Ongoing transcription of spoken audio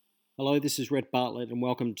Hello, this is Rhett Bartlett, and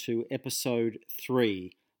welcome to episode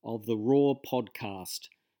 3 of the Raw Podcast,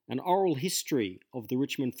 an oral history of the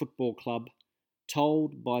Richmond Football Club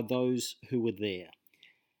told by those who were there.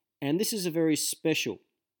 And this is a very special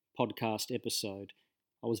podcast episode.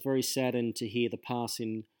 I was very saddened to hear the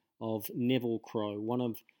passing of Neville Crowe, one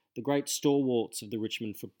of the great stalwarts of the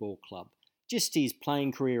Richmond Football Club. Just his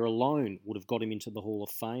playing career alone would have got him into the Hall of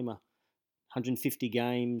Fame. 150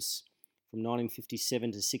 games from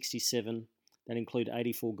 1957 to 67. That included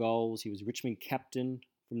 84 goals. He was Richmond captain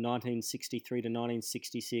from 1963 to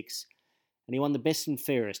 1966. And he won the best and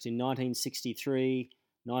fairest in 1963,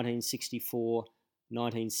 1964,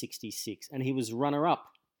 1966. And he was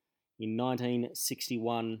runner-up in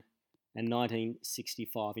 1961 and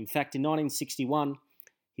 1965. In fact, in 1961,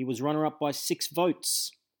 he was runner-up by 6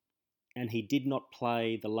 votes. And he did not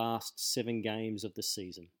play the last 7 games of the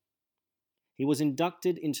season. He was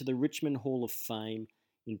inducted into the Richmond Hall of Fame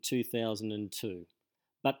in 2002,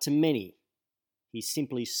 but to many, he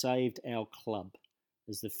simply saved our club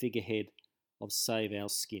as the figurehead of Save Our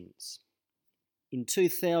Skins. In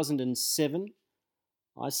 2007,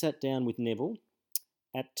 I sat down with Neville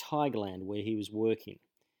at Tigerland where he was working,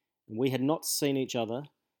 and we had not seen each other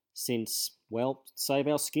since, Save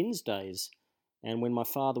Our Skins days, and when my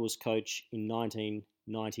father was coach in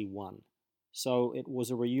 1991. So it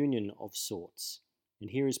was a reunion of sorts. And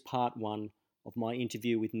here is part 1 of my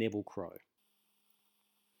interview with Neville Crowe.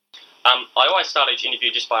 I always start each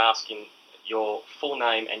interview just by asking your full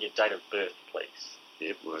name and your date of birth, please.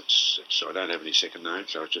 Yeah, well, I don't have any second name,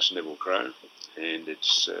 so it's just Neville Crowe, and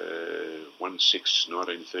it's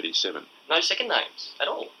 1/6/1937. No second names at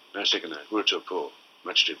all? No second name. We're too poor.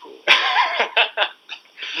 Much too poor.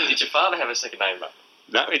 Did your father have a second name, though?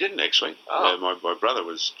 No, he didn't actually. Oh. My brother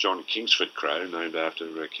was John Kingsford Crowe, named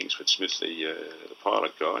after Kingsford Smith, the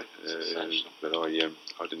pilot guy. But I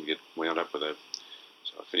didn't get wound up with that.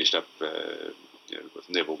 So I finished up with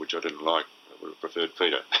Neville, which I didn't like. I would have preferred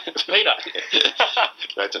Peter. Peter?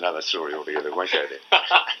 That's another story altogether. Won't go there.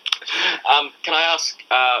 Can I ask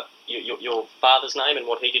your father's name and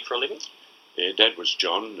what he did for a living? Yeah, Dad was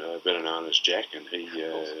John, better known as Jack, and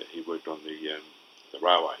he worked on the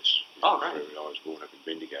railways. Oh, right. I was born up in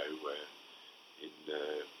Bendigo in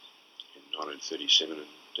 1937, and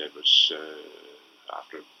Dad was,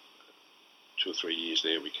 after 2 or 3 years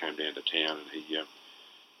there, we came down to town, and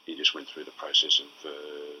he just went through the process of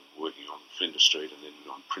working on Flinders Street, and then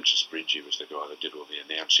on Princess Bridge. He was the guy that did all the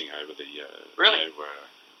announcing over the really?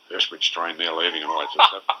 Hurstbridge train now leaving and all that sort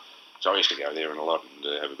of stuff. So I used to go there a lot and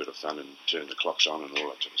have a bit of fun and turn the clocks on and all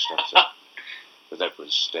that sort of stuff. So, but that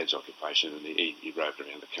was Dad's occupation, and he roved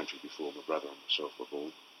around the country before my brother and myself were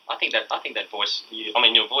born. I think that voice.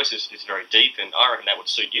 Your voice is very deep, and I reckon that would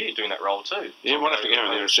suit you doing that role too. Yeah, we'll have to go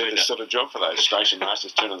in there and see this sort of job for those station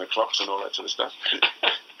masters turning the clocks and all that sort of stuff.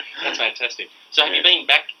 That's fantastic. So have you been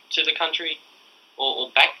back to the country,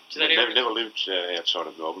 or back to that area? Never lived outside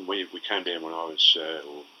of Melbourne. We came down when I was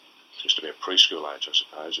just about preschool age, I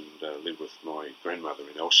suppose, and lived with my grandmother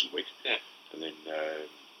in Elsternwick. Yeah. And then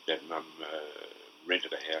Dad and Mum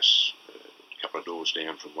rented a house a couple of doors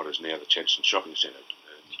down from what is now the Chadstone Shopping Centre,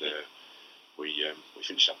 and we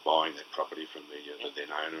finished up buying that property from the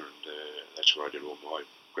then owner, and that's where I did all my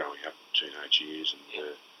growing up, teenage years, and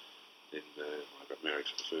then I got married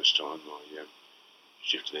for the first time. I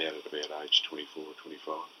shifted out at about age 24 or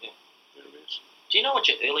 25. Yeah. Thereabouts. Do you know what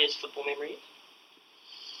your earliest football memory is?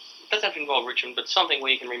 It doesn't have to involve Richmond, but something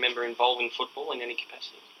where you can remember involving football in any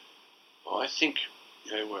capacity. I think,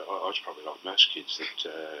 I was probably like most kids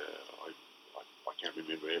that I can't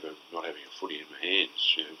remember ever not having a footy in my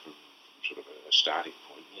hands, from sort of a starting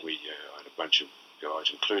point. Yeah. I had a bunch of guys,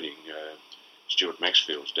 including Stuart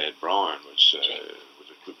Maxfield's dad, Brian, was a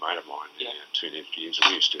good mate of mine in our teenage years. And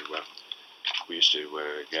we used to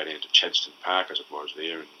go down to Chadstone Park, as it was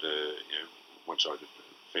there, and once I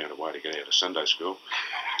found a way to get out of Sunday school,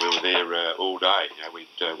 we were there all day.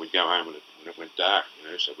 We'd go home when it went dark,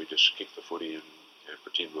 so we'd just kick the footy and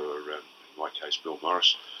pretend we were, in my case, Bill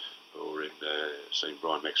Morris, or in seeing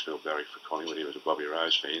Brian Maxfield barrack for Collingwood. He was a Bobby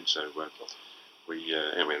Rose fan, so we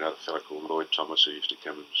had another fellow called Lloyd Thomas who used to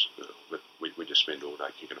come, and we'd just spend all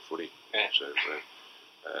day kicking a footy. Yeah. So,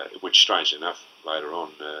 which, strangely enough, later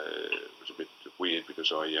on was a bit weird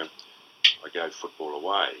because I gave football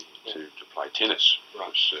away to play tennis.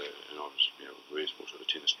 Right. And I was a reasonable sort of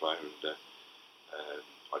tennis player, and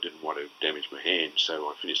I didn't want to damage my hand, so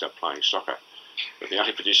I finished up playing soccer. But the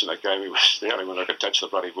only position they gave me was the only one I could touch the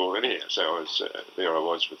bloody ball anyhow. So I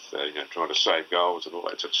was with trying to save goals and all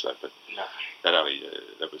that sort of stuff. But no.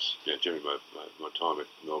 that was during my time at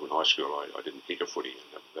Melbourne High School. I didn't kick a footy,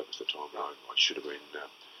 and that was the time when I should have been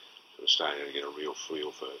sort of starting to get a real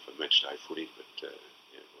feel for match day footy, but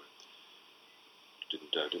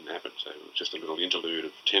didn't happen. So it was just a little interlude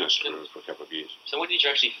of tennis for a couple of years. So when did you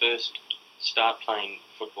actually first start playing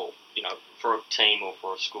football? For a team or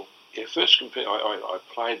for a school? Yeah, first I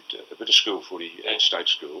played a bit of school footy at state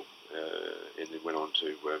school, and then went on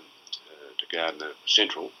to Gardner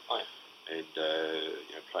Central, and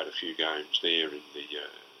played a few games there in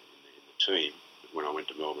the team. But when I went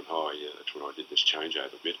to Melbourne High, that's when I did this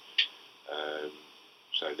changeover bit.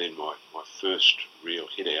 So then my first real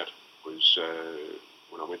hit out was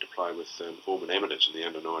when I went to play with Ormond Amateurs in the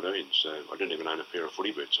under-19s. I didn't even own a pair of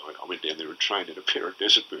footy boots. I went down there and trained in a pair of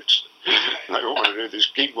desert boots. They all wanted to do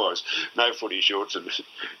this gig-wise. No footy shorts. And it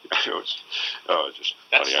was just...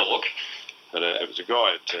 That's the look. But it was a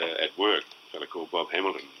guy at work, a fellow called Bob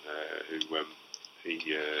Hamilton, who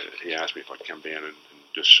he asked me if I'd come down and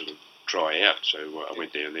just sort of try out. So I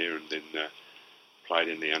went down there and then played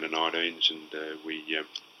in the under-19s, and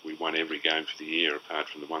we won every game for the year apart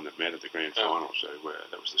from the one that mattered, the grand final. So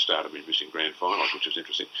that was the start of me missing grand finals, which was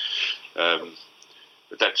interesting.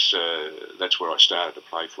 But that's where I started to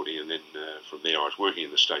play footy, and then from there I was working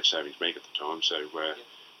in the State Savings Bank at the time. So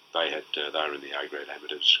they were in the A-grade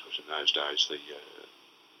amateurs, because in those days we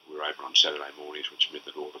were open on Saturday mornings, which meant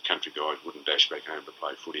that all the country guys wouldn't dash back home to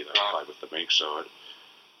play footy. They would play with the bank side.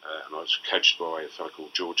 And I was coached by a fellow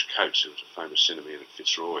called George Coates, who was a famous centreman at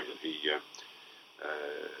Fitzroy, and he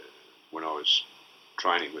when I was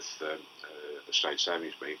training with the State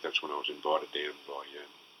Savings Bank, that's when I was invited down by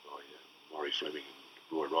Maury Fleming, and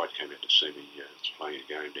Roy Wright came out to see me playing a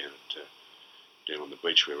game down on the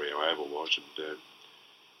beach where our oval was, and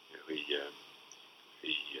he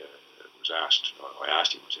was asked. I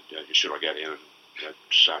asked him. I said, "Should I go down and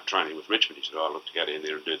start training with Richmond?" He said, "I'd look to go down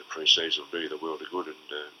there and do the pre-season, do the world of good." And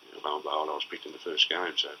lo and behold, I was picked in the first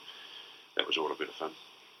game, so that was all a bit of fun.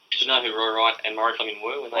 Did you know who Roy Wright and Maury Fleming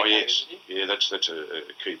were when they came yes. Yeah, that's a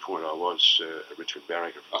key point. I was a Richmond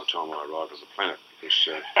barracker from the time I arrived on the planet, because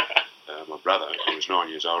my brother, who was 9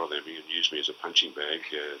 years older than me and used me as a punching bag,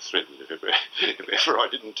 threatened if ever I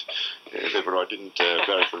didn't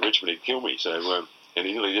barrack for Richmond, he'd kill me. So and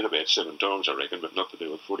he nearly did about 7 times, I reckon, but not to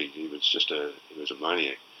do with footy. He was a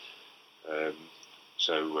maniac. I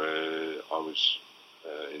was.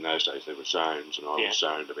 In those days there were zones, and I was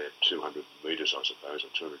zoned about 200 metres, I suppose, or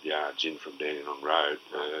 200 yards in from Dandenong Road,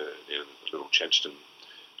 down the little Chadstone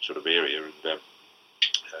sort of area, and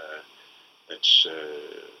that's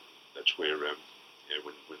where when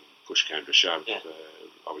push came to shove,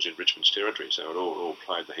 I was in Richmond's territory, so it all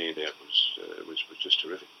played. The handout was just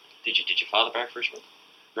terrific. Did your father barrack for Richmond?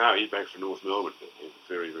 No, he barracked for North Melbourne.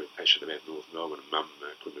 Very, very passionate about North Melbourne, and Mum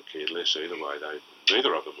couldn't have cared less either way.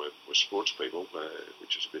 Neither of them were sports people,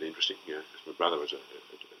 which is a bit interesting. My brother was a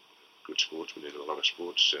good sportsman, did a lot of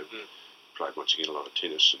sports, played once again a lot of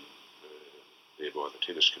tennis, and thereby the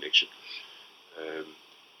tennis connection.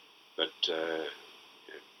 But it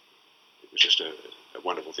was just a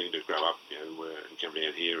wonderful thing to grow up, and come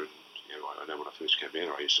down here. And I know when I first came down,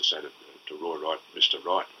 I used to say to Roy Wright, Mr.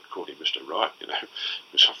 Wright. I called him Mr. Wright,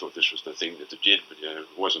 because I thought this was the thing that they did, but it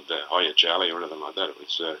wasn't hiya Charlie or anything like that. It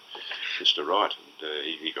was Mr. Wright, and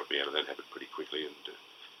he got me out of that habit pretty quickly. And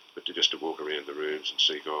but just to walk around the rooms and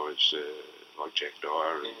see guys like Jack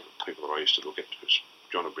Dyer and people that I used to look at, because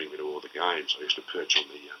John would bring me to all the games. I used to perch on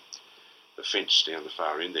the fence down the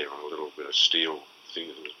far end there on a little bit of steel thing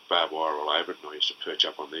that was barbed wire all over it, and I used to perch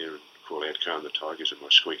up on there and call out Coen the Tigers with my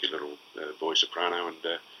squeaky little voice soprano, and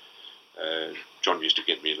John used to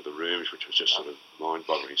get me into the rooms, which was just sort of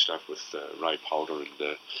mind-boggling stuff, with Ray Poulter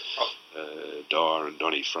and Dyer and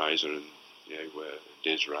Donnie Fraser and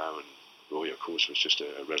Des Rowe, and Roy, of course, was just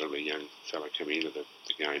a relatively young fellow coming into the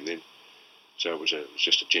game then. So it was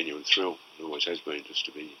just a genuine thrill. It always has been, just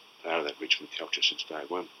to be part of that Richmond culture since day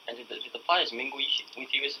one. And did the players mingle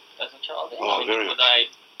with you as a child? Oh, very much.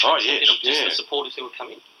 Yes, just the supporters who would come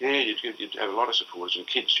in? Yeah, you'd have a lot of supporters, and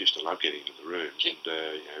kids used to love getting into the rooms. Yeah.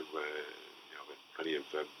 And plenty of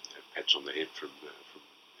pats on the head from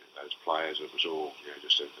those players. It was all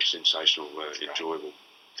just a sensational, enjoyable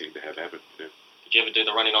thing to have happen. Did you ever do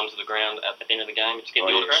the running onto the ground at the end of the game to get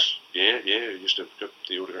the autograph? Yes. Yeah. I used to have got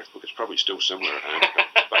the autograph book. It's probably still somewhere at home.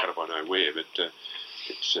 Back up I know where, but that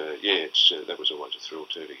was always a thrill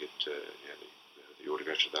too, to get the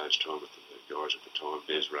autographs of those time with the guys at the time,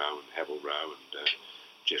 Des Rowe and Havel Rowe and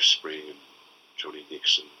Jeff Spring and Johnny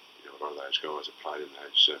Nixon. A lot of those guys that played in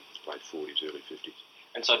those late 40s, early 50s.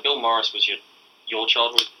 And so Bill Morris was your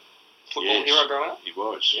childhood football hero growing up? He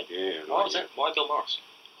was, yeah. Why was that? Why Bill Morris?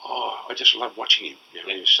 Oh, I just loved watching him.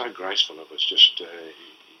 He was so graceful. It was just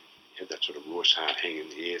he had that sort of Royce Hart hang in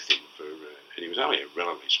the air thing for he was only a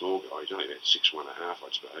relatively small guy. He was only about 6'1.5",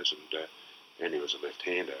 I suppose, and he was a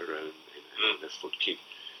left-hander and a left foot kick.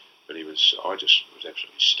 But I just was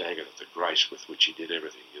absolutely staggered at the grace with which he did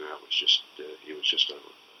everything. It was just, he was just a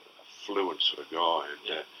fluent sort of guy,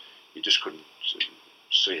 and you just couldn't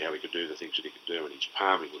see how he could do the things that he could do. And his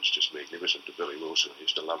palming was just magnificent to Billy Wilson. I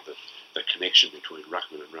used to love the connection between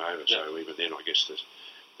ruckman and rover. So even then, I guess the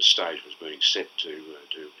stage was being set to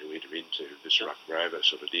enter into this ruck rover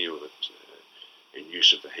sort of deal and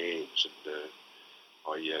use of the hands. And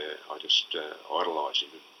I just idolised him.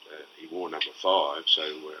 And, he wore number 5, so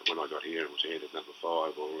when I got here and was handed number 5,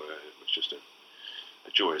 well, it was just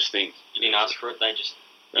a joyous thing. You didn't ask for it;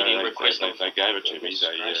 you didn't request it. They gave it to me.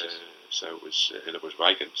 So it was, and it was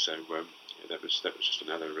vacant. So that was just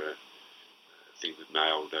another thing that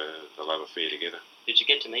nailed the love affair together. Did you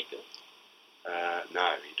get to meet Bill?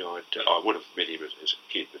 No, he died. I would have met him as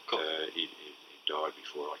a kid, but he died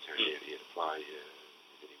before I came down here to play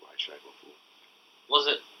in any way, shape or form.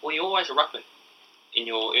 Were you always a ruckman in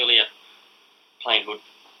your earlier playing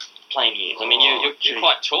years? I mean, you're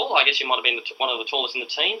quite tall. I guess you might have been one of the tallest in the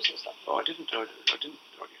teams and stuff. I didn't. I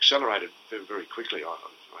accelerated very, very quickly.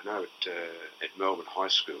 I know at Melbourne High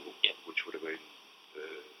School, which would have been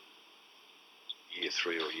year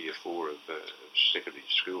 3 or year 4 of secondary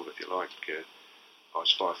school, if you like. I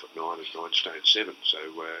was 5'9" and 9 stone 7. So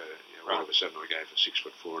all of a sudden I gave a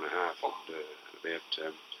 6'4.5", and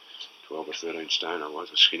about 12 or 13 stone I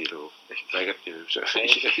was, a skinny little faggot,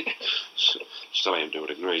 so still am to a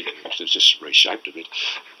degree. It's just reshaped a bit.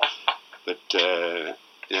 But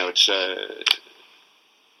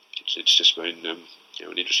it's just been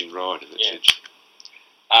an interesting ride in that sense.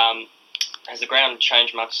 Has the ground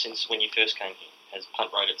changed much since when you first came here? Has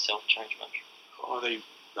Punt Road itself changed much? Oh, the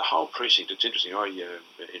whole precinct. It's interesting. In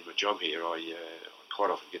my job here, I quite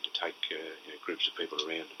often get to take groups of people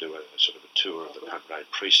around to do a sort of a tour of the Punt Road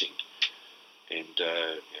precinct, and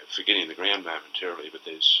forgetting the ground momentarily, but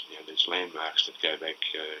there's landmarks that go back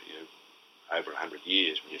over 100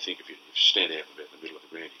 years. When you think if you stand out in the middle of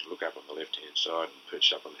the ground, you look up on the left-hand side and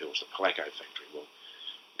perched up on the hill is the Palaco factory. Well,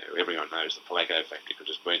 everyone knows the Palaco factory because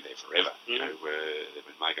it's been there forever. They've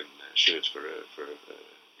been making shirts for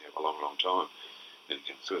a long, long time. Then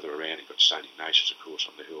further around, you've got St Ignatius, of course,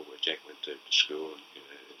 on the hill where Jack went to school, and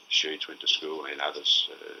Sheeds went to school, and others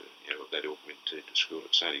that ilk went to school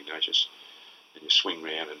at St Ignatius. And you swing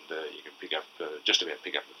round, and you can just about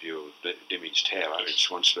pick up the view of Demi's Tower in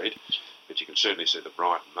Swan Street. But you can certainly see the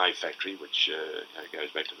Bryant and May factory, which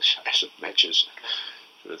goes back to the days of matches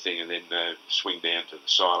sort of thing, and then swing down to the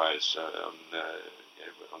silos on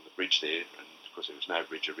the bridge there, and of course there was no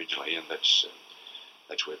bridge originally, and that's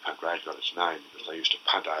where Punt Road got its name, because they used to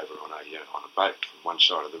punt over on a boat from one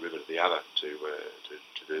side of the river to the other to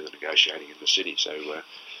do the negotiating in the city. So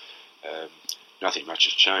nothing much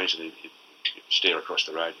has changed. And you stare across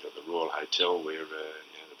the road, you've got the Royal Hotel where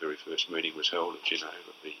the very first meeting was held at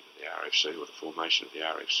the RFC, or the formation of the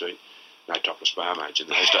RFC. No topless barmaids in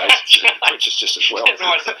those days, which is just as well.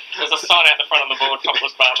 There's a sign out the front of the board,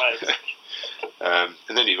 topless barmaids.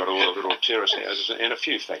 And then you've got all the little terrace houses and a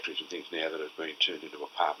few factories and things now that have been turned into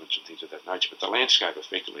apartments and things of that nature. But the landscape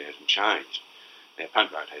effectively hasn't changed. Now,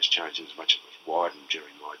 Punt Road has changed as much as it was widened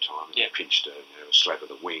during my time. And they pinched a slab of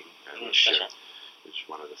the wing, which is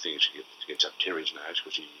one of the things that gets up Terry's nose,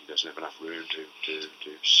 because he doesn't have enough room to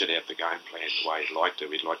set out the game plan the way he'd like to.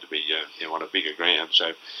 He'd like to be on a bigger ground.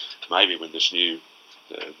 So maybe when this new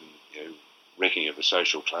wrecking of the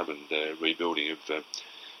social club and rebuilding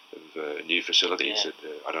of new facilities, that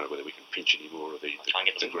I don't know whether we can pinch any more of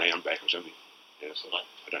the ground back or something.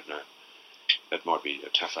 I don't know. That might be a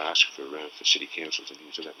tough ask for city councils and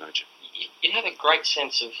things of that nature. You have a great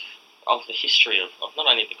sense of the history of not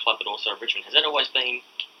only the club but also of Richmond. Has that always been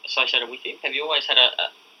associated with you? Have you always had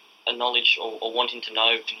a knowledge or wanting to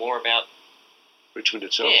know more about Richmond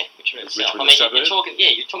itself? Yeah, Richmond itself. You're talking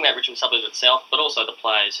about Richmond suburb itself, but also the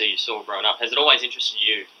players who you saw growing up. Has it always interested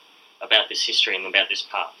you about this history and about this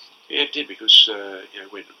past? Yeah, it did, because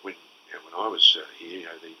when I was here,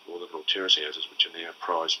 all the little terrace houses, which are now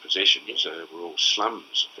prized possessions, were all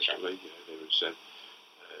slums, effectively. It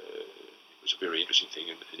was a very interesting thing,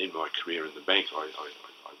 and in my career in the bank, I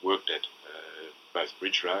worked at both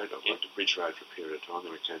Bridge Road. I worked at Bridge Road for a period of time,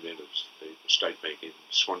 then I came down to the State Bank in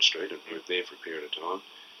Swan Street and worked there for a period of time.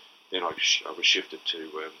 Then I was shifted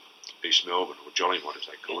to East Melbourne, or Jollymont as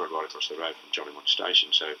they call it, right across the road from Jollymont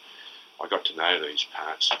Station. So I got to know these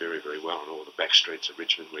parts very, very well, and all the back streets of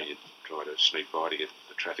Richmond where you try to sneak by to get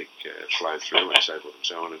the traffic flow through and so forth and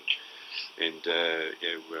so on. And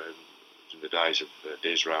in the days of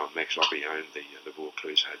Des Rowe and Max Loppy owned the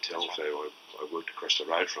Vaucluse Hotel, Right. so I worked across the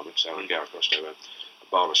road from it, so I'd go across to a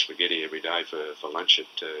bowl of spaghetti every day for lunch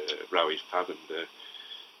at Rowe's pub, and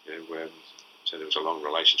so there was a long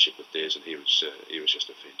relationship with Des, and he was just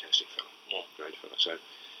a fantastic fellow, great fellow. So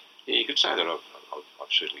yeah, you could say that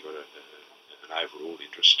I've certainly got an overall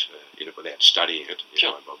interest in it without studying it.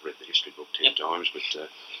 Sure. I've read the history book 10 times, but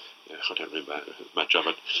I don't remember much of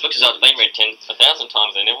it. Looks as though it's been read 1,000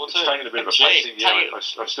 times there, Neville, too. It's taken a bit of a placing.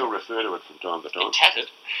 I still refer to it from time to time. It's tattered.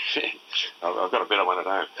 I've got a better one at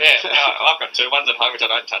home. Yeah, I've got two. One's at home, which I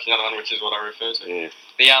don't touch. The other one, which is what I refer to. Yeah.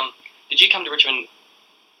 Did you come to Richmond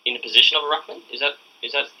in the position of a ruckman? Is that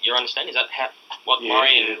your understanding? Is that what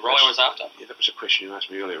Murray and Roy was after? Yeah, that was a question you asked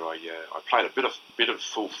me earlier. I played a bit of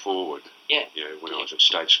full forward. Yeah. When I was at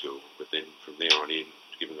state school, but then from there on in,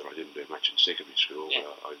 given that I didn't do much in secondary school,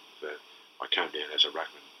 I came down as a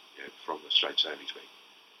ruckman from the State Savings Bank,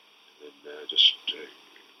 and then just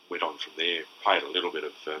went on from there. Played a little bit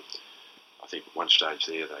of. I think at one stage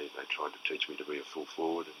there they tried to teach me to be a full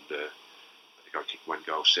forward, and I think I kicked 1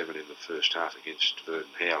 goal 7 in the first half against Verdun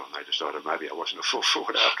Howell, and they decided maybe I wasn't a full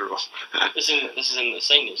forward after all. This is in the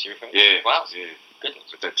seniors, you're referring to? Yeah. Wow. Yeah.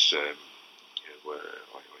 Goodness. But that's I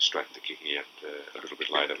straightened the kicking out a little bit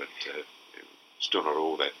later, but still not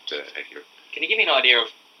all that accurate. Can you give me an idea of,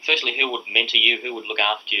 firstly, who would mentor you, who would look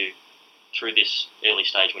after you through this early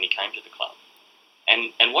stage when you came to the club?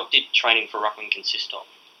 And what did training for ruckman consist of?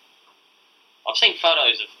 I've seen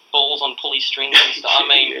photos of balls on pulley strings and stuff. I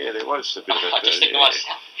mean, yeah, there was a bit of that. I just think to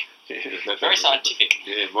myself, very scientific.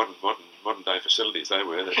 Yeah, modern day facilities they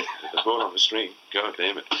were. The ball on the string, God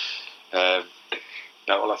damn it.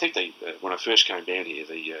 No, well, I think when I first came down here,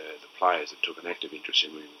 the players that took an active interest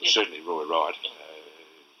in me was certainly Roy Wright,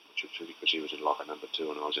 which was because he was in locker number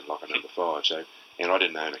 2 and I was in locker number 5. So, and I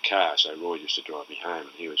didn't own a car, so Roy used to drive me home,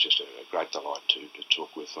 and he was just a great delight to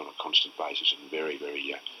talk with on a constant basis, and very,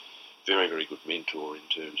 very good mentor in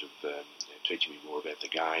terms of teaching me more about the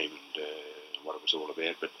game and what it was all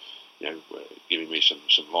about. But giving me some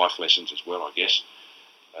life lessons as well, I guess.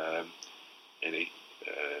 And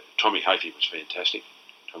Tommy Hafey was fantastic.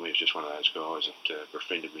 Tommy was just one of those guys that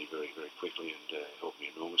befriended me very, very quickly and helped me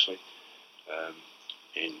enormously.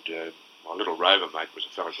 And my little rover mate was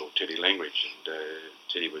a fellow called Teddy Langridge, and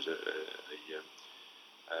Teddy was a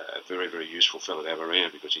very, very useful fellow to have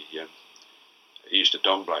around because he used to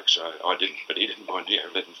dong blokes, so I didn't, but he didn't mind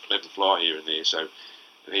letting fly here and there. So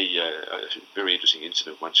he a very interesting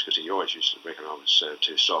incident once, because he always used to reckon I was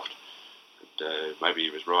too soft. And maybe he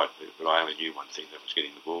was right, but I only knew one thing, that was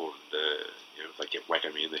getting the ball. And if they kept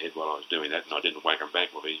whacking me in the head while I was doing that, and I didn't whack them back,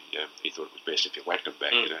 well, he thought it was best if you whacked them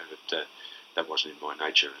back. But that wasn't in my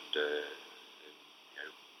nature. And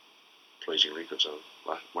pleasingly, because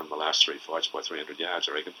I won my last 3 fights by 300 yards,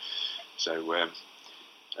 I reckon. So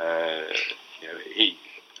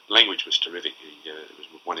language was terrific. There was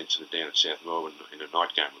one incident down at South Melbourne in a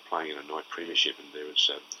night game. We're playing in a night premiership, and there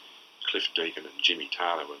was Cliff Deacon and Jimmy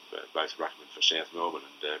Taylor were both ruckmen for South Melbourne,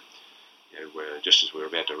 and just as we were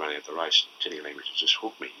about to run out the race, Teddy Langridge just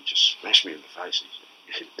hooked me. He just smashed me in the face,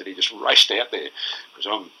 and he just raced out there,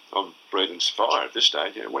 because I'm breathing fire at this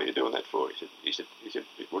stage. What are you doing that for? He said,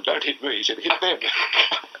 well, don't hit me. He said, hit them.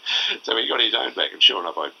 So he got his own back, and sure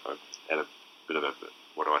enough, I had a bit of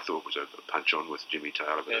what I thought was a punch on with Jimmy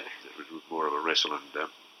Taylor, but it was more of a wrestle, and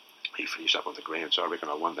he finished up on the ground. So I reckon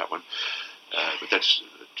I won that one. But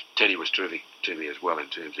Teddy was terrific to me as well, in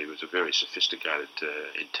terms he was a very sophisticated,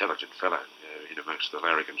 intelligent fellow in amongst the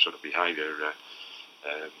larrikin sort of behaviour.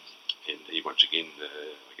 And he once again,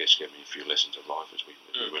 I guess, gave me a few lessons of life as we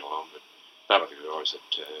went along. But those are the guys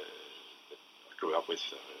that I grew up with,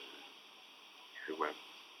 who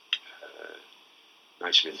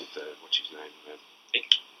Naismith, what's his name?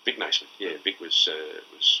 Vic Naismith. Yeah, Vic was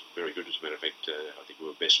very good. As a matter of fact, I think we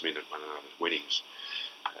were best men at one another's weddings.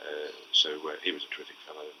 So he was a terrific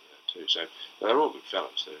fellow too. So they're all good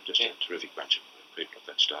fellows. They're just a terrific bunch of people at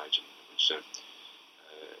that stage, and it was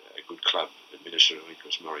a good club administrator,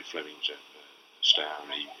 because Murray Fleming was a star,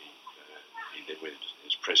 and he then went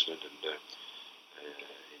as president, and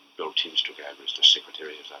Bill Timms took over as the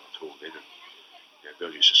secretary, as they were called then. And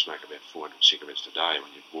Bill used to smoke about 400 cigarettes a day.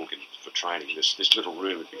 When you'd walk in for training, this little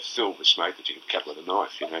room would be filled with smoke that you could cut with a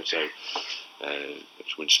knife. So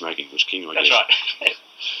that's when smoking was king, I guess. That's right.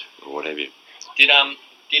 Or what have you. Do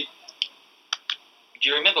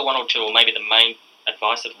you remember one or two, or maybe the main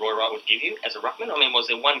advice that Roy Wright would give you as a ruckman? I mean, was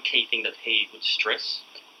there one key thing that he would stress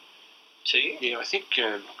to you? Yeah, I think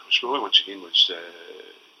Roy, once again, was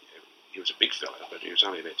he was a big fella, but he was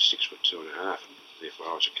only about 6'2.5", and therefore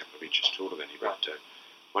I was a couple of inches taller than him. But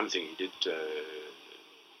one thing he did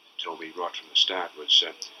tell me right from the start was,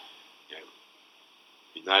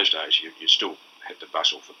 in those days you still had to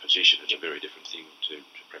bustle for position. It's a very different thing to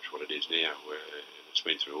perhaps what it is now, where it's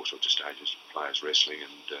been through all sorts of stages, players wrestling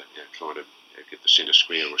and trying to get the centre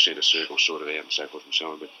square or centre circle sorted out and so forth and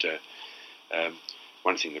so on. But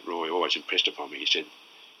one thing that Roy always impressed upon me, he said,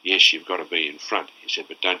 yes, you've got to be in front. He said,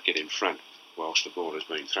 but don't get in front whilst the ball is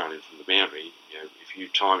being thrown in from the boundary. If you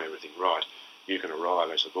time everything right, you can arrive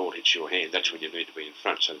as the ball hits your hand. That's when you need to be in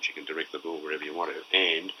front so that you can direct the ball wherever you want to.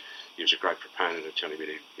 And he was a great proponent of telling me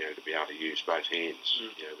to be able to use both hands,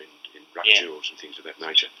 in ruck duels and things of that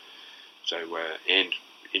nature. So, and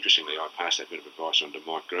interestingly, I passed that bit of advice on to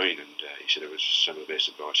Mike Green, and he said it was some of the best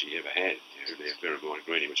advice he ever had. Now, bear in mind,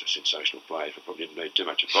 Green, he was a sensational player, so probably didn't need too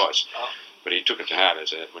much advice. But he took it to heart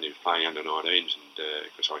when he was playing under 19s, and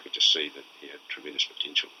because I could just see that he had tremendous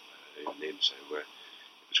potential even then. So it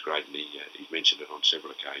was great, and he mentioned it on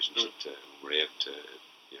several occasions that we're out,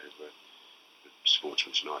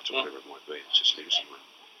 sportsman's nights or whatever it might be. It's just never someone.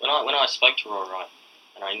 When I spoke to Roy Wright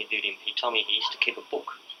and I interviewed him, he told me he used to keep a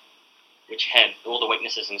book which had all the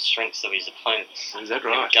weaknesses and strengths of his opponents. Is that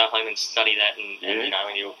right? He would go home and study that, and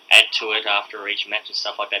he'll add to it after each match and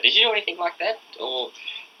stuff like that. Did you do anything like that, or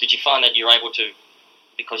did you find that you were able to,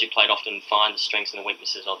 because you played often, find the strengths and the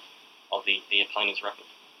weaknesses of the opponent's ruckman?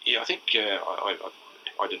 Yeah, I think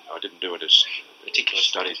I didn't do it as particular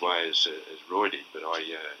studied way as Roy did, but I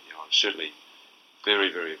was certainly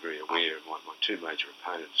very, very, very aware of my two major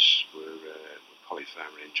opponents were Polly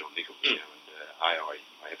Farmer and John Nichols. I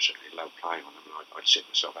absolutely loved playing on them, and I'd set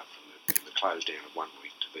myself up from the close down of 1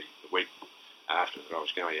 week to the week after that I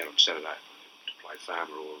was going out on Saturday to play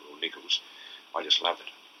Farmer or Nichols. I just loved it.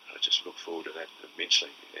 I just looked forward to that immensely.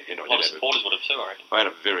 And a lot of supporters would have too, I reckon. I had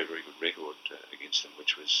a very, very good record against them,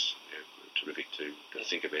 which was terrific to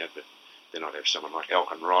think about. But then I'd have someone like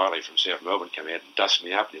Alcon Riley from South Melbourne come out and dust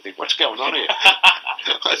me up, and you think, what's going on here?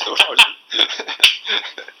 I thought I was...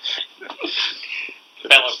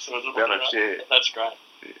 Balance, yeah. That's great.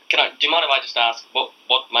 Yeah. Do you mind if I just ask, what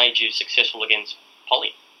made you successful against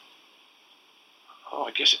Polly? Oh,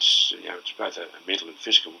 I guess it's both a mental and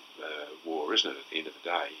physical war, isn't it? At the end of the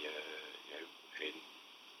day, and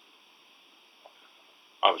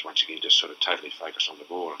I was once again just sort of totally focused on the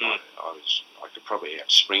ball, and I could probably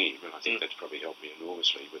outspring him, and I think that's probably helped me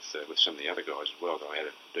enormously with some of the other guys as well. That I had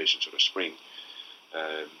a decent sort of spring,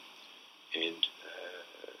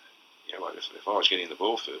 if I was getting the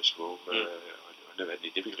ball first, I never had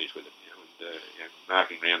any difficulties with it.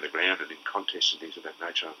 Marking around the ground and in contests and things of that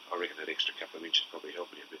nature, I reckon that extra couple of inches probably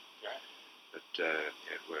helped me a bit. Right. But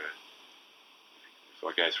if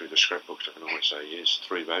I go through the scrapbooks, I can always say, yes,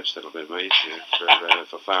 3 votes, that'll be me.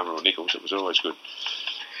 For Farmer or Nichols, it was always good.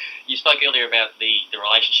 You spoke earlier about the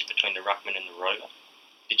relationship between the ruckman and the rover.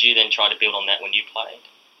 Did you then try to build on that when you played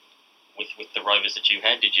with the rovers that you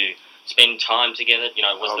had? Did you spend time together?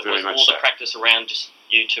 Was all the practice around just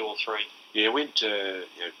you 2 or 3? Yeah, I went.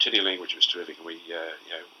 Teddy Language was terrific, and we,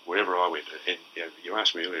 wherever I went, and you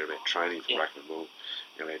asked me earlier about training for ruckman. Well,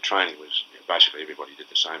 our training was basically everybody did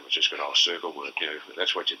the same. It was just good old circle work.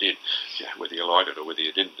 That's what you did, whether you liked it or whether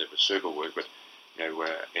you didn't. It was circle work, but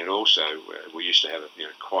and also we used to have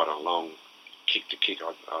quite a long kick to kick.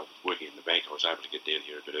 I was working in the bank. I was able to get down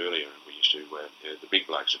here a bit earlier, and we used to the big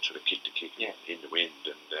blokes would sort of kick to kick, end to end,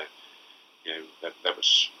 and that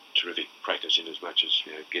was terrific practice in as much as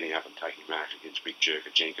getting up and taking marks against Big Jerk or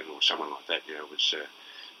Jenkin or someone like that.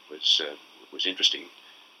 Was interesting.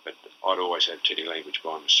 But I'd always have Teddy Language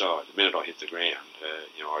by my side. The minute I hit the ground,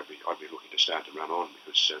 I'd be looking to start to run on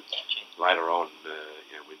because later on,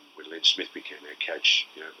 when Len Smith became our coach,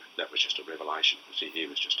 that was just a revelation because he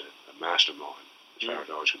was just a mastermind as far as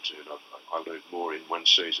I was concerned. I learned more in one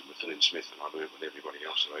season with Len Smith than I learned with everybody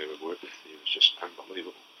else that I ever worked with. He was just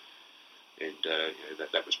unbelievable. And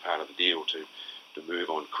that was part of the deal to move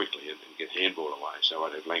on quickly and get handball away. So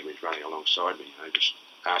I'd have Language running alongside me, just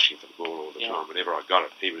asking for the ball all the time. Whenever I got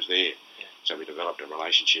it, he was there. Yeah. So we developed a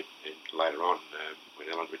relationship. And later on, when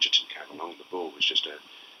Alan Richardson came along, the ball was just a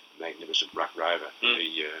magnificent ruck rover.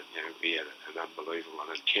 He had an unbelievable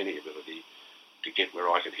and uncanny ability to get where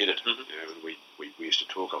I could hit it. And we used to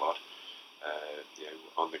talk a lot,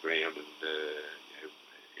 on the ground, and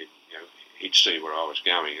he'd see where I was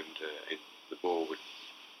going, and the ball would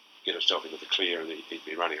get itself into the clear, and he'd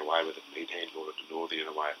be running away with it, and he'd handball it to Northey, and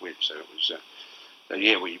away it went. So it was,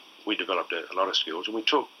 we developed a lot of skills, and we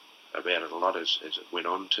talked about it a lot as it went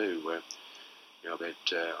on too. I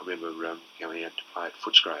remember going out to play at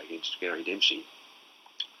Footscray against Gary Dempsey.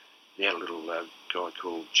 He had a little guy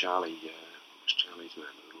called Charlie. What was Charlie's name?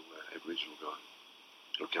 A little Aboriginal guy.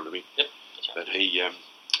 It'll come to me. Yep. But he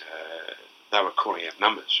they were calling out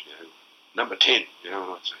numbers, number 10, and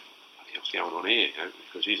I'd say, what the hell's going on here,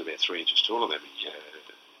 because he's about 3 inches taller than me,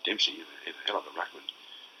 Dempsey, and a hell of a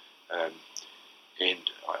ruckman. And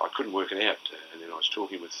I couldn't work it out. And then I was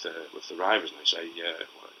talking with the Rovers, and they say,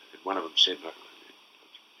 and one of them said, it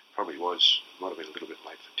probably might have been a little bit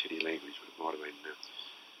late for Teddy language, but it might have been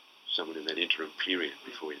someone in that interim period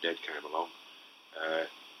before your dad came along.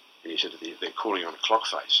 And he said that they're calling on a clock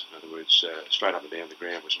face. In other words, straight up and down the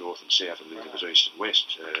ground was north and south, and then it was east and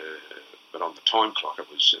west. But on the time clock, it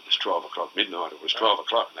was 12 o'clock midnight. It was 12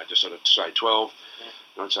 o'clock, and they just sort of say 12.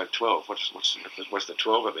 And I'd say 12. What's the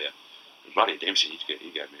 12 about? And bloody Dempsey,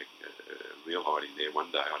 he gave me a real hiding there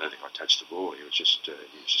one day. I don't think I touched the ball. He was just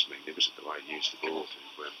magnificent the way he used the ball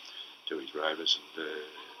to his Rovers, and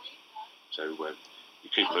so you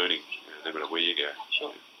keep learning no matter where you go.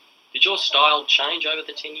 Sure. Did your style change over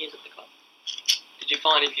the 10 years at the club? Did you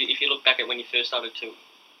find, if you look back at when you first started to,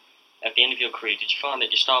 at the end of your career, did you find that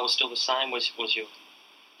your style was still the same? Was your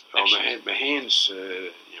my hands,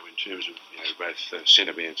 in terms of both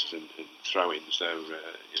centre bounces and throw-ins, though,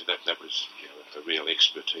 that was a real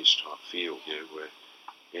expertise type field. And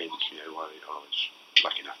I was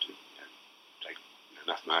lucky enough to take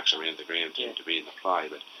enough marks around the ground to be in the play.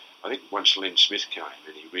 But I think once Len Smith came,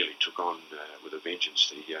 and he really took on with a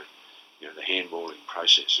vengeance the handballing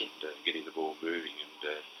process and getting the ball moving,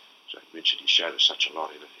 and as I mentioned, he showed us such a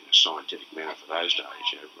lot in a scientific manner for those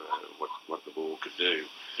days. What the ball could do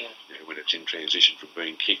when it's in transition from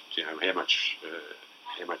being kicked. How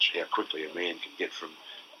quickly a man can get from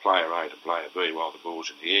player A to player B while the ball's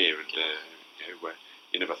in the air, and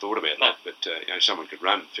you never thought about that. But someone could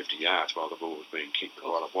run 50 yards while the ball was being kicked,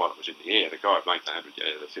 while it was in the air. The guy would make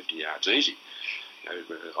the 50 yards easy.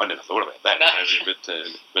 I never thought about that,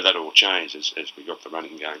 but that all changed as we got the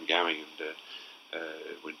running game going, and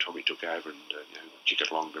when Tommy took over and kick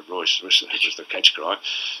it along to Royce was the catch guy,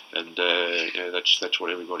 and that's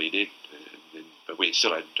what everybody did. But we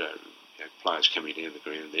still had players coming down the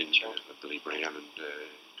ground then, Billy Brown and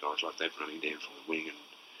guys like that running down from the wing,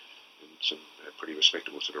 and some pretty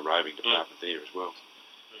respectable sort of roving department there as well.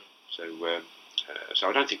 So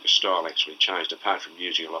I don't think the style actually changed, apart from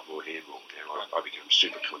using a lot more handball. I became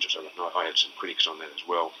super conscious of it, and I had some critics on that as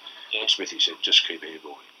well. Yeah. But Smithy said, just keep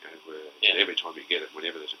handballing. Every time you get it,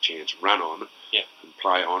 whenever there's a chance, run on and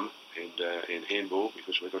play on and handball,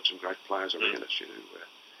 because we've got some great players around us.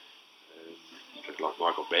 Like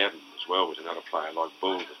Michael Bowden as well was another player like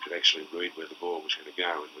Bull that could actually read where the ball was going to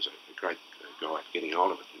go, and was a great guy at getting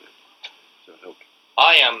hold of it. So it helped.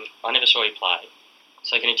 I never saw you play.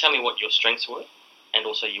 So can you tell me what your strengths were and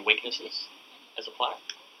also your weaknesses as a player?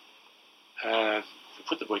 If we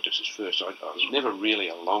put the weaknesses first, I was never really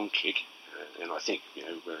a long kick, and I think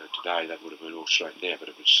today that would have been all straightened out. But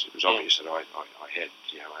it was obvious that I had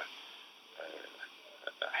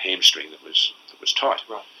a hamstring that was tight,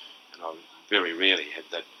 right. And I very rarely had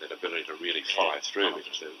that ability to really fire through,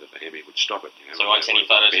 because the hammy would stop it. So I won't see any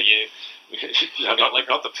photos of you. No,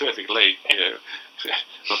 not the perfect leg,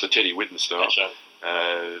 not the Teddy Whitten style. That's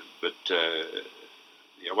right. But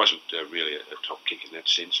I wasn't really a top kick in that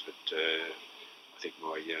sense. But I think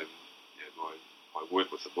my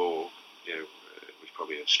work with the ball, was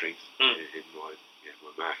probably a strength. And my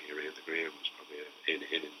marking around the ground was probably and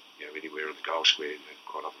anywhere in the goal square.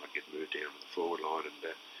 Quite often I'd get moved down to the forward line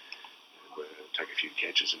and take a few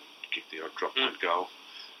catches and kick the odd drop punt goal.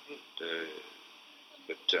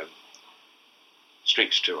 But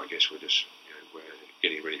strengths too, I guess, were just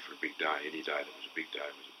getting ready for a big day. Any day that was a big day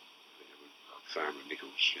was Farmer and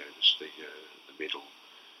Nichols. Just the mental,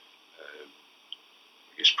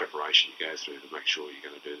 preparation you go through to make sure you're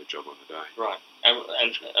going to do the job on the day. Right.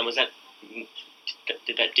 And was that,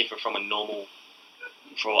 did that differ from a normal,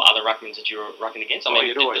 for other ruckmans that you were rucking against?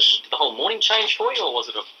 Did the whole morning change for you, or was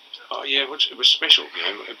it a... Oh yeah, it was special.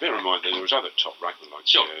 Bear in mind that there was other top ruckmen like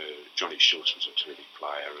Johnny Schultz was a terrific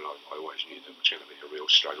player, and I always knew that it was going to be a real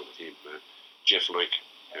struggle with him. Jeff Luke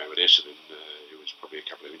at Essendon, who was probably a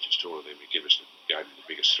couple of inches taller than me, gave me the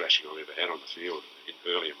biggest thrashing I've ever had on the field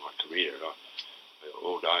early in my career. And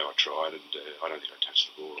all day I tried, and I don't think I touched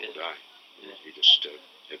the ball all day. He just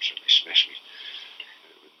absolutely smashed me.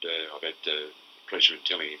 And I've had the pleasure in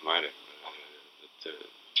telling him later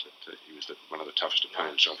that he was one of the toughest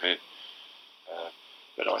opponents I've had.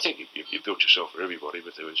 But I think you built yourself for everybody,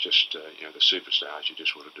 but there was just, the superstars, you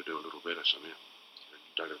just wanted to do a little better somehow, and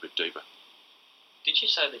dug a bit deeper. Did you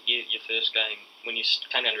say that your first game, when you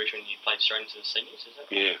came down to Richmond, you played straight into the seniors, is that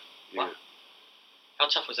right? Yeah. How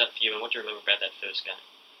tough was that for you, and what do you remember about that first game?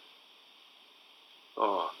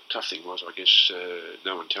 Oh, the tough thing was, I guess,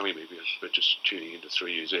 no one telling me, but just tuning into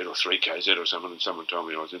 3UZ or 3KZ or someone, and someone told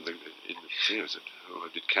me I was in the thing. I said, I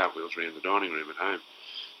did cartwheels around the dining room at home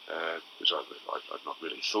because I'd not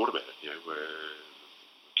really thought about it.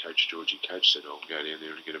 Coach Georgie Coates said, I'll go down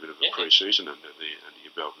there and get a bit of a pre-season under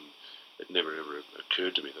your belt, and it never ever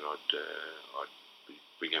occurred to me that I'd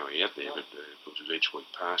be going out there, but it was each week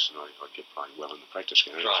passed and I kept playing well in the practice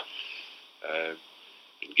games. Right.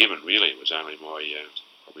 And given really it was only my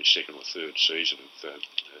probably second or third season of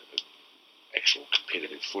actual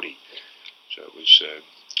competitive footy, so it was,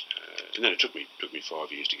 and then it took me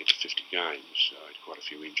 5 years to get to 50 games. I had quite a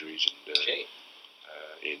few injuries and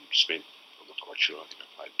spent, I'm not quite sure, I think I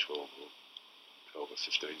played 12 or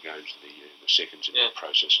 15 games in the seconds in that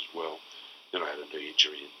process as well. Then I had a knee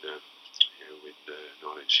injury in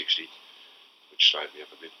 1960, which slowed me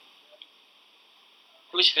up a bit.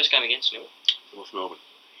 Who was your first game against, Neil? North Melbourne,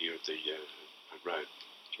 here at the road.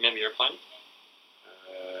 Do you remember your opponent?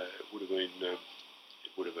 It would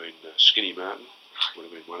have been Skinny Martin. Would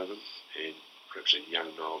have been one of them, and perhaps a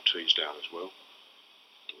young Noel Teasdale as well.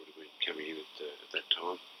 It would have been coming in at that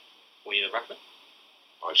time. Were you the ruckman?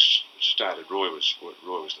 I started. Roy was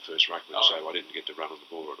the first ruckman, so I didn't get to run on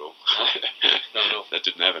the ball at all. No, not at all. That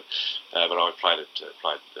didn't happen. But I played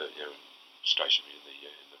stationed me in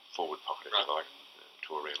the forward pocket, if you like, and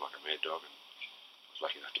tore around like a mad dog. And I was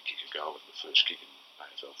lucky enough to kick a goal with the first kick in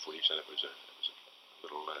AFL footy, so that was a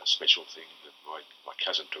little special thing that my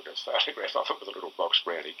cousin took a photograph of it with a little box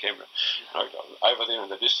brownie camera over there in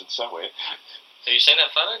the distance somewhere. Have you seen that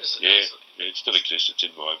photo? It still exists. It's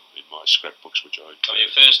in my scrapbooks, which I. Your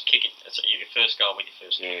first kick, your first goal with your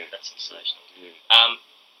first kick. That's sensational. Yeah.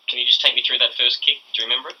 Can you just take me through that first kick? Do you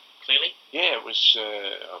remember it clearly? Yeah, it was.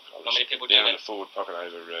 I was Not many people down do that. in the forward pocket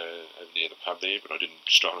over near the pub there, but I didn't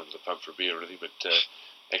stroll into the pub for a beer or anything. But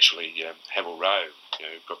actually, Havel Rowe,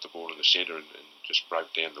 got the ball in the centre and just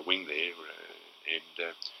broke down the wing there,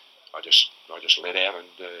 and I just let out, and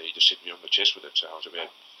he just hit me on the chest with it. So I was about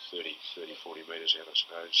 40 metres out, I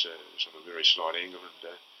suppose. It was on a very slight angle,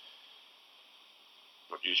 and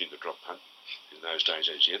not using the drop punt in those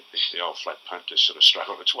days as yet. The old flat punt just sort of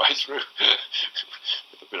struggled its way through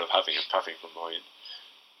with a bit of huffing and puffing from my end.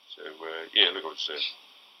 So look, it was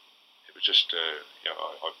just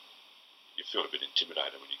you feel a bit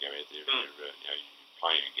intimidated when you go out there. You're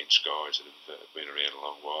playing against guys that have been around a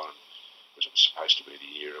long while, and it was supposed to be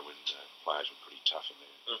the era when players were pretty tough in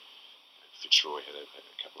there. Fitzroy had a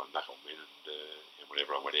couple of knuckle men, and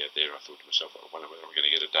whenever I went out there, I thought to myself, I wonder whether I'm going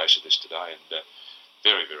to get a dose of this today. And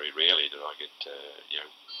very, very rarely did I get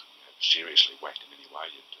seriously whacked in any way.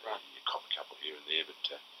 You cop a couple here and there,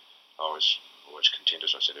 but I was always content,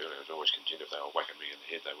 as I said earlier. I was always content if they were whacking me in the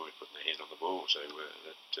head, they weren't putting their hand on the ball. So I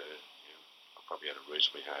probably had a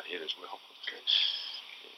reasonably hard head as well.